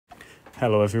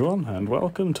Hello everyone and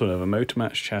welcome to another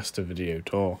Motormatch Chester video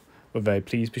tour. We're very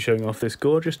pleased to be showing off this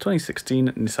gorgeous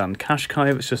 2016 Nissan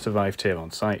Qashqai that's just arrived here on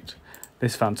site.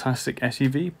 This fantastic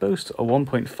SUV boasts a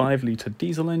 1.5 litre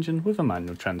diesel engine with a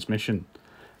manual transmission.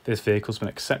 This vehicle's been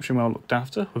exceptionally well looked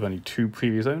after with only 2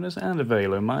 previous owners and a very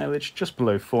low mileage, just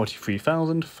below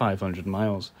 43,500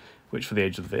 miles, which for the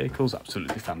age of the vehicle is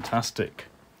absolutely fantastic.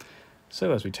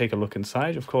 So as we take a look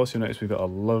inside, of course you'll notice we've got a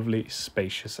lovely,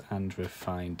 spacious and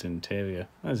refined interior,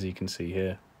 as you can see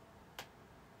here.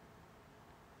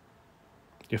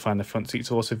 You'll find the front seats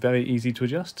are also very easy to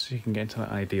adjust, so you can get into that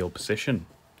ideal position.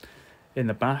 In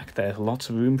the back there's lots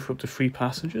of room for up to 3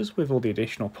 passengers, with all the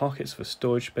additional pockets for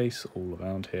storage space all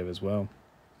around here as well.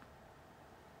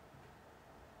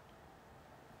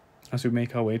 As we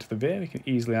make our way to the rear, we can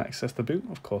easily access the boot.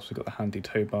 Of course we've got the handy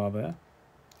tow bar there.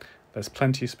 There's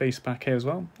plenty of space back here as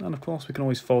well, and of course we can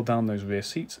always fold down those rear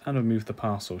seats and remove the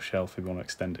parcel shelf if we want to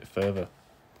extend it further.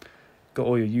 Got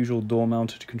all your usual door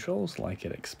mounted controls like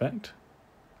you'd expect.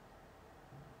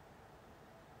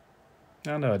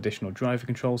 And our additional driver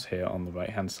controls here on the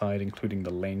right hand side, including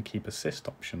the lane keep assist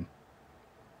option.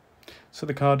 So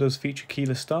the car does feature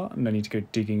keyless start, and no need to go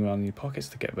digging around in your pockets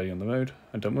to get ready on the road,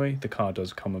 and don't worry, the car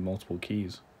does come with multiple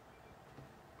keys.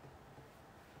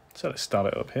 So let's start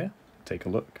it up here, take a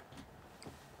look.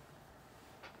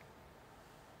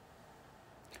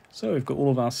 So we've got all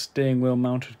of our steering wheel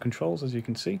mounted controls, as you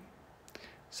can see.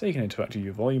 So you can interact with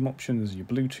your volume options, your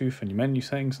Bluetooth and your menu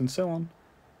settings and so on,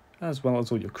 as well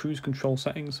as all your cruise control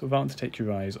settings without to take your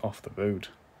eyes off the road.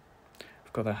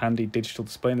 We've got a handy digital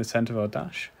display in the centre of our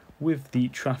dash with the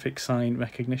traffic sign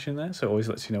recognition there, so it always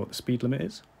lets you know what the speed limit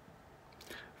is.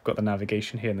 We've got the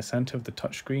navigation here in the centre of the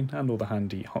touchscreen and all the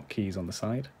handy hotkeys on the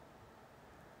side.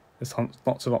 There's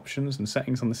lots of options and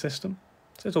settings on the system.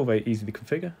 So it's all very easy to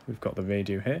configure. We've got the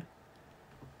radio here,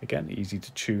 again easy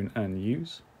to tune and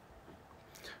use.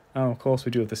 And of course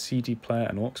we do have the CD player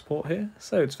and aux port here,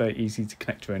 so it's very easy to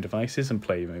connect your own devices and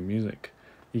play your own music.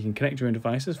 You can connect your own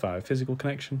devices via a physical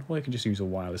connection, or you can just use a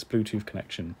wireless Bluetooth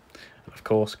connection. And of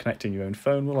course connecting your own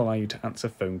phone will allow you to answer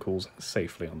phone calls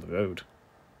safely on the road.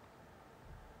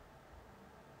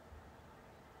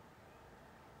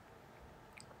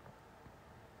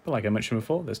 But like I mentioned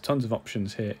before, there's tons of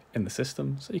options here in the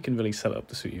system, so you can really set it up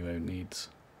to suit your own needs.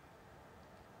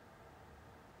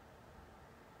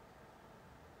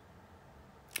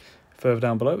 Further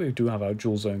down below we do have our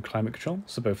dual zone climate control,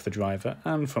 so both the driver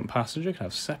and front passenger can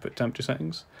have separate temperature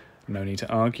settings. No need to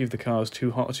argue if the car is too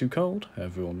hot or too cold,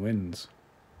 everyone wins.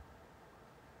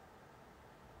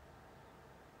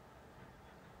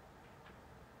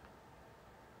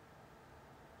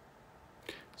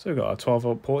 So we've got our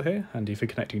 12-volt port here, handy for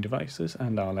connecting devices,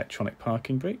 and our electronic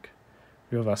parking brake.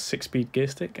 We have our 6-speed gear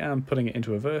stick, and putting it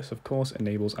into reverse of course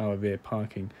enables our rear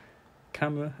parking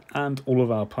camera and all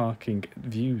of our parking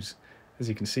views. As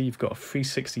you can see, you've got a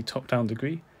 360 top-down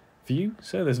degree view,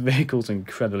 so this vehicle's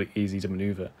incredibly easy to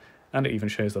manoeuvre, and it even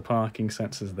shows the parking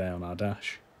sensors there on our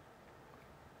dash.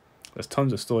 There's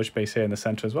tons of storage space here in the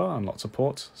centre as well, and lots of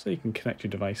ports, so you can connect your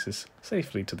devices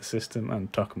safely to the system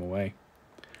and tuck them away.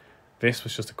 This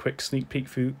was just a quick sneak peek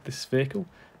through this vehicle,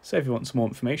 so if you want some more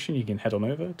information you can head on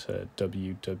over to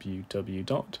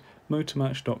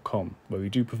www.motormatch.com, where we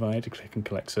do provide a click and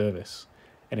collect service.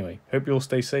 Anyway, hope you all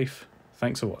stay safe.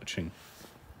 Thanks for watching.